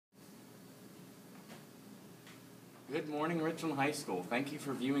Good morning, Richland High School. Thank you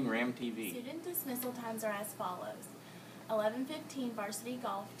for viewing RAM TV. Student dismissal times are as follows. 11:15 varsity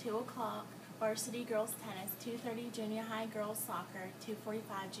golf, 2 o'clock varsity girls tennis, 2:30 junior high girls soccer,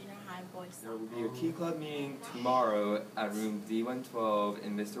 2:45 junior high boys There will soccer. be a key club meeting tomorrow at room D112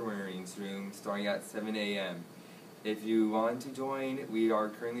 in Mr. Waring's room starting at 7 a.m. If you want to join, we are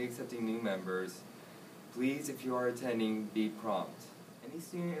currently accepting new members. Please, if you are attending, be prompt. Any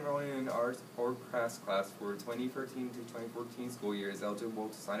student enrolling in an arts or crafts class for 2013 to 2014 school year is eligible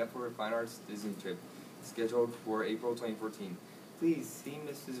to sign up for a Fine Arts Disney trip scheduled for April 2014. Please see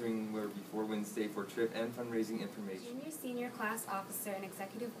Mrs. Ringler before Wednesday for trip and fundraising information. Junior-senior class officer and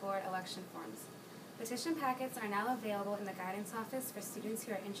executive board election forms. Petition packets are now available in the guidance office for students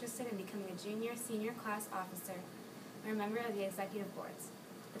who are interested in becoming a junior-senior class officer or a member of the executive boards.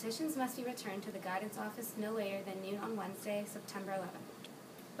 Petitions must be returned to the guidance office no later than noon on Wednesday, September 11th.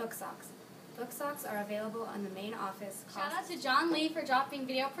 Book socks. Book socks are available on the main office. Shout out to John Lee for dropping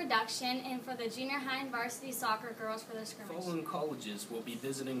video production and for the junior high and varsity soccer girls for the scrimmage. Following colleges will be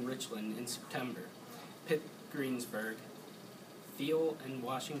visiting Richland in September: Pitt Greensburg, Thiel and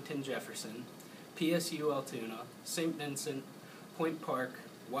Washington Jefferson, PSU Altoona, St. Vincent, Point Park,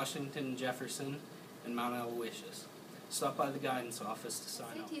 Washington Jefferson, and Mount Aloysius. Stop by the guidance office to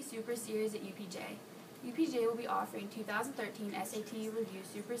sign up. SAT Super Series at UPJ. UPJ will be offering 2013 SAT Review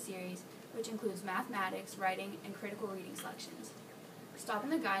Super Series, which includes mathematics, writing, and critical reading selections. Stop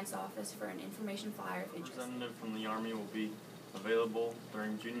in the guidance office for an information flyer if A interested. representative from the Army will be available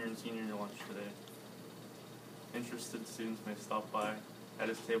during junior and senior lunch today. Interested students may stop by at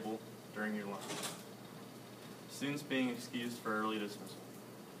his table during your lunch. Students being excused for early dismissal.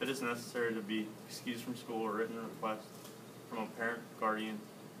 If it is necessary to be excused from school, a written request from a parent, guardian,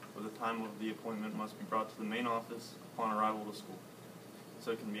 or the time of the appointment must be brought to the main office upon arrival to school,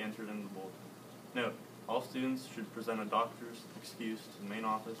 so it can be entered in the bulletin. Note, all students should present a doctor's excuse to the main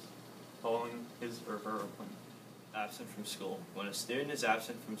office following his or her appointment. Absent from school. When a student is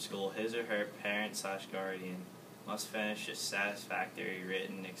absent from school, his or her parent/guardian must finish a satisfactory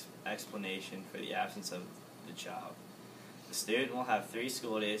written explanation for the absence of the child. The student will have 3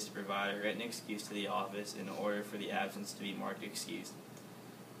 school days to provide a written excuse to the office in order for the absence to be marked excused.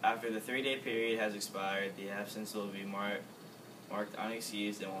 After the 3-day period has expired, the absence will be marked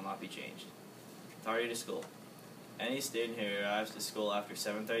unexcused and will not be changed. Tardy to school. Any student who arrives to school after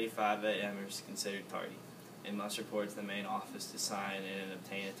 7:35 a.m. is considered tardy and must report to the main office to sign in and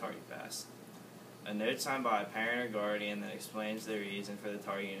obtain a tardy pass. A note signed by a parent or guardian that explains the reason for the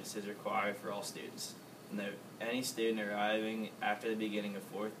tardiness is required for all students. Note, any student arriving after the beginning of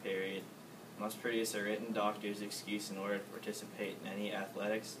 4th period must produce a written doctor's excuse in order to participate in any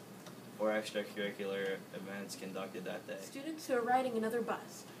athletics or extracurricular events conducted that day. Students who are riding another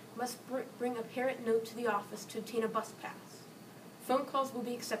bus must bring a parent note to the office to obtain a bus pass. Phone calls will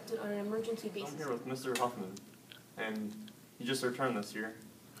be accepted on an emergency basis. I'm here with Mr. Huffman, and you just returned this year.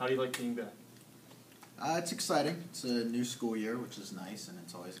 How do you like being back? It's exciting. It's a new school year, which is nice, and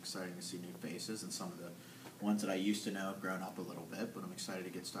it's always exciting to see new faces, and some of the ones that I used to know have grown up a little bit, but I'm excited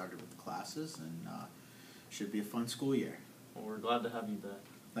to get started with the classes, and should be a fun school year. Well, we're glad to have you back.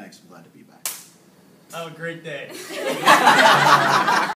 Thanks, I'm glad to be back. Have a great day.